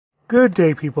Good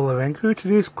day, people of Anchor.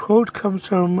 Today's quote comes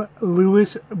from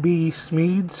Lewis B.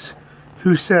 Smedes,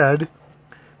 who said,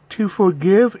 "To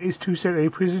forgive is to set a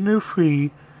prisoner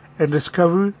free and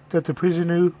discover that the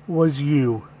prisoner was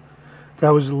you."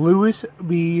 That was Lewis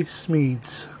B.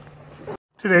 Smedes.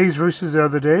 Today's verses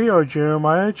of the day are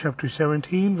Jeremiah chapter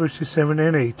 17, verses 7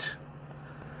 and 8.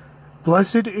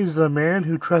 "Blessed is the man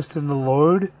who trusts in the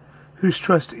Lord, whose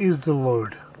trust is the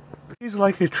Lord. He is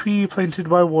like a tree planted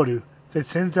by water, that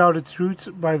sends out its roots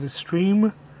by the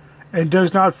stream, and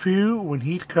does not fear when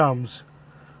heat comes,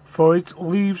 for its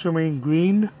leaves remain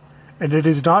green, and it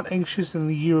is not anxious in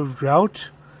the year of drought,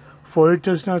 for it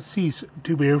does not cease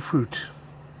to bear fruit."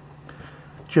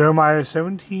 Jeremiah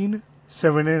 17,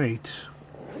 7 and 8.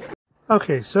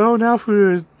 Okay, so now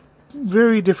for a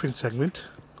very different segment.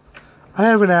 I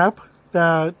have an app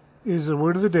that is a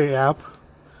Word of the Day app.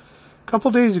 A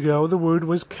couple days ago, the word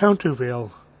was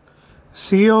countervail.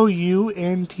 COUNTERVAIL,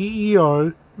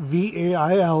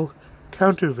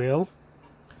 countervail,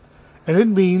 and it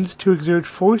means to exert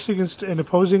force against an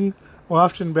opposing or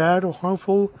often bad or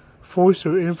harmful force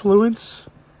or influence.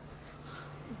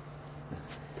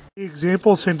 The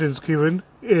example sentence given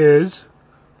is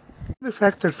the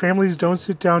fact that families don't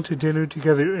sit down to dinner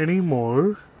together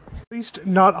anymore, at least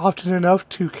not often enough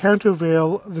to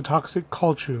countervail the toxic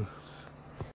culture.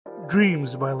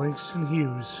 Dreams by Langston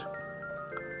Hughes.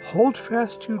 "Hold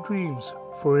fast to dreams,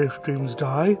 for if dreams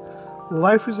die,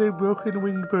 life is a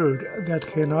broken-winged bird that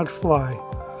cannot fly.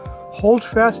 Hold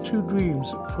fast to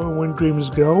dreams, for when dreams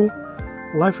go,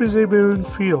 life is a barren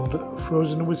field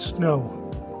frozen with snow."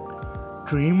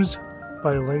 Dreams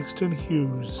by Langston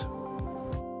Hughes.